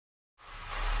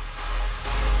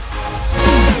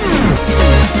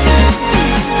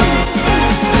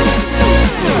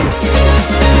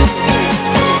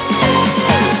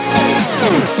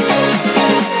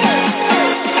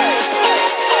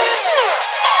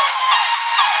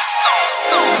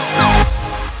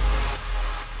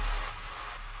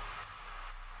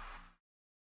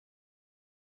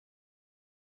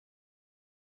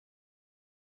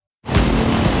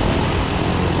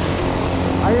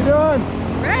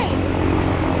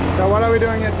What are we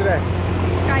doing here today?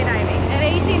 Skydiving at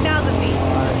 18,000 feet.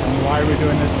 Alright, and why are we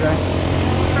doing this today?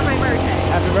 For my birthday.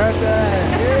 Happy birthday!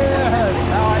 Yes!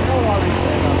 Now I know why we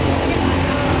stayed up here.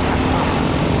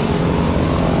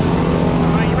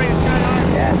 Alright, you ready to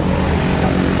skydive? Yes!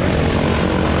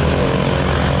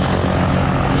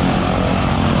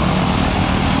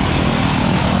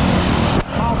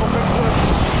 Powerful big flip.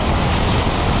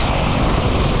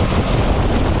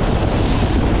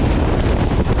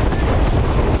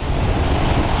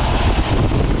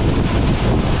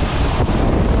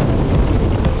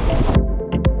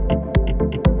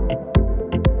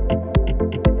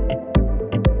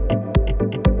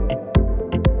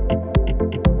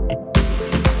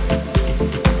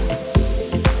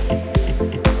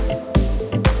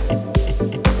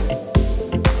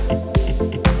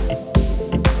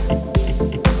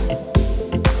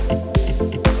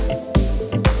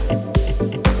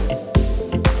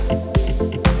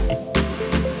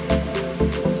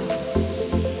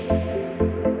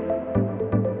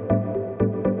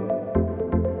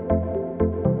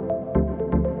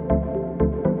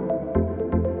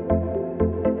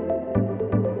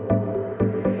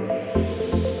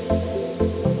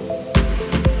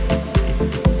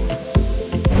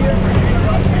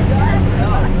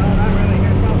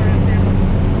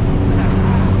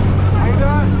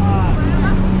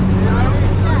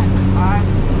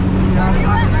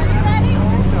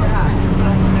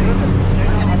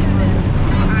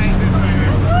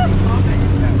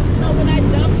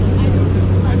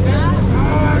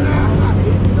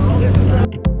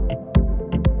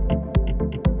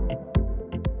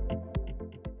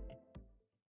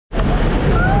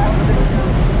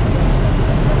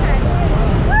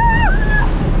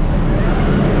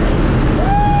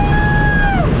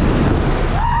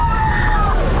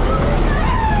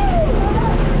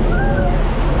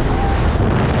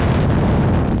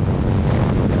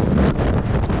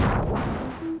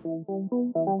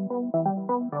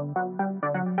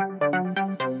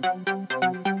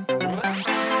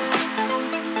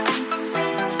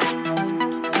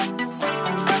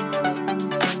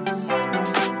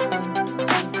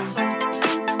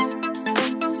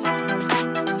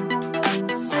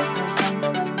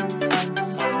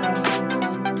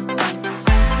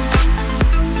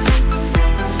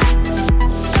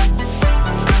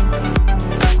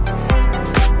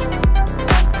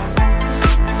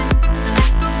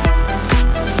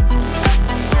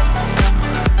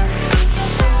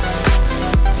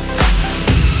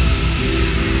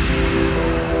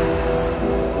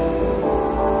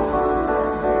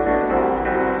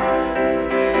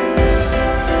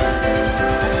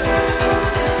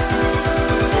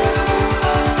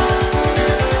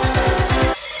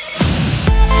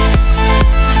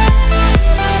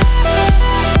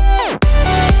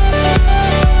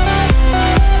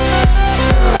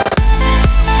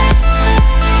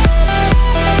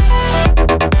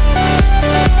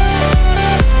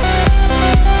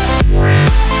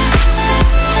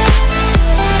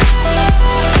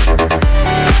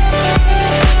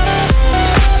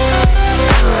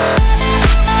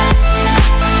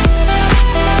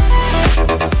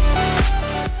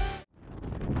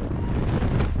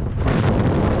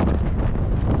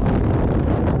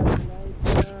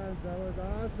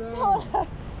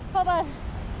 Hold on.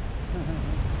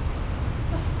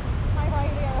 Hi,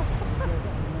 right here.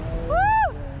 Woo!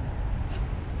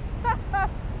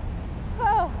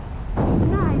 Oh,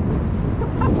 nice.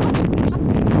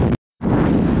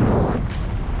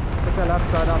 Put the left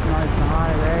side up nice and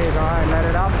high. There you go. Alright, let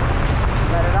it up.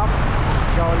 Let it up.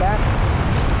 Go left.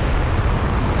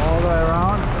 All the way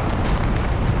around.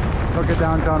 Look at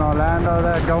downtown Orlando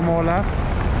there. Go more left.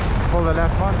 Pull the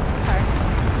left one. Okay.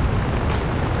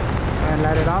 And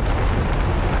let it up.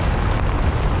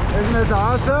 Isn't this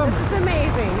awesome? This is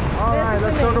amazing. Alright,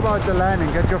 let's talk about the landing.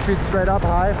 Get your feet straight up,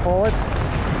 high, forward.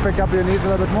 Pick up your knees a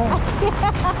little bit more.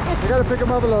 You gotta pick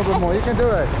them up a little bit more. You can do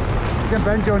it. You can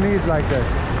bend your knees like this.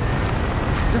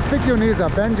 Just pick your knees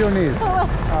up, bend your knees. Oh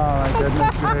my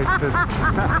goodness gracious.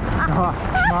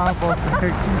 Marvel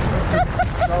picture.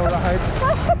 Go right.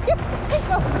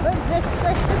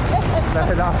 Let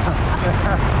it up.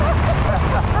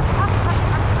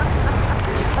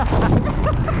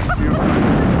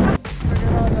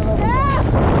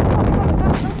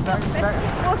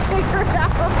 We'll figure it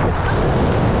out.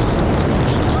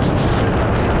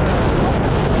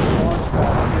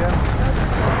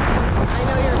 I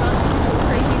know you're about to do a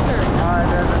crazy turn. Alright,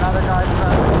 there's another guy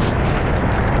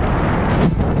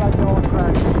like the old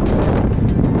friend.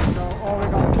 So all we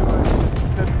gotta do is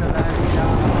sit the landing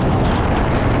down.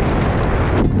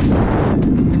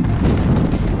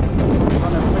 We're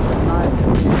gonna pick it nice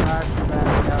and fast and then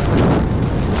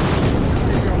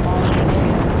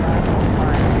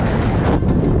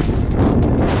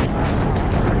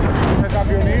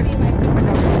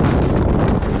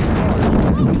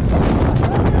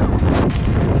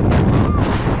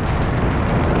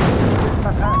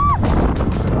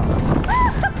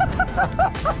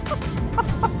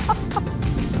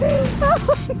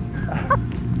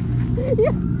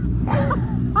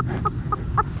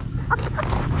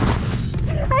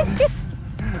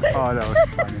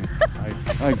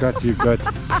I got you good.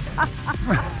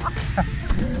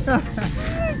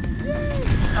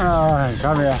 Alright,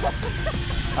 come here.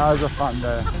 That was a fun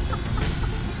day.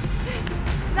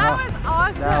 That was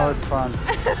awesome. That was fun.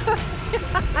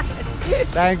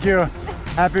 Thank you.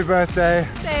 Happy birthday.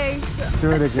 Thanks.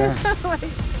 Do it again. My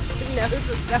nose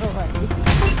is so white.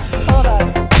 Hold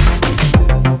on.